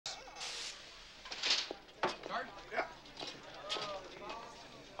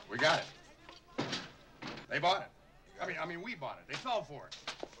We got it. They bought it. I mean, we bought it. They fell for it.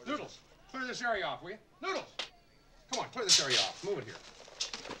 Noodles, clear this area off, will you? Noodles! Come on, clear this area off. Move it here.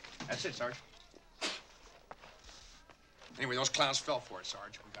 That's it, Sarge. Anyway, those clowns fell for it,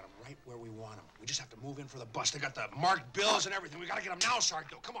 Sarge. We got them right where we want them. We just have to move in for the bus. They got the marked bills and everything. We got to get them now, Sarge.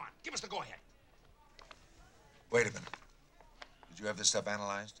 Come on, give us the go-ahead. Wait a minute. Did you have this stuff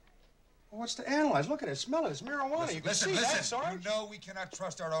analyzed? Well, what's to analyze? Look at it. Smell it. It's marijuana. You can see that, Sarge. You know we cannot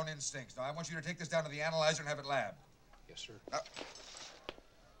trust our own instincts. Now, I want you to take this down to the analyzer and have it labbed. Yes, sir.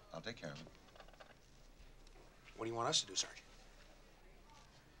 I'll take care of it. What do you want us to do, Sarge?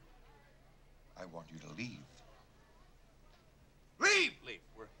 I want you to leave. Leave! Leave.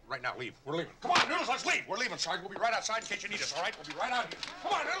 Right now, leave. We're leaving. Come on, Noodles, let's leave. We're leaving, Sarge. We'll be right outside in case you need us, all right? We'll be right out here.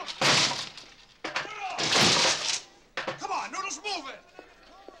 Come on, Noodles. Noodles! Come on, Noodles, move it.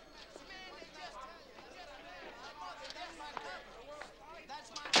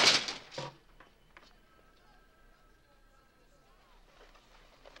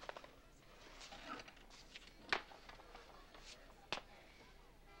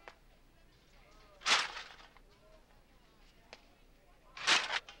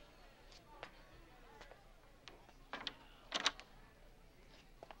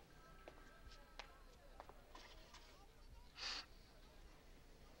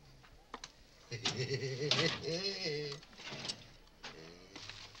 The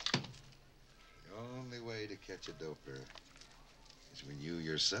only way to catch a doper is when you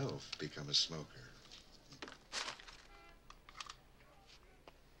yourself become a smoker.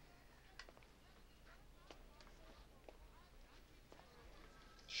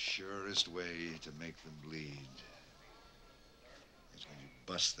 Surest way to make them bleed is when you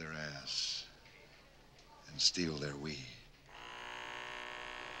bust their ass and steal their weed.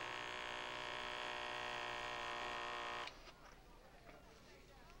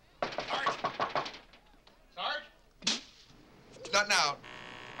 Not now.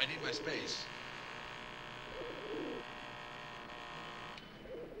 I need my space.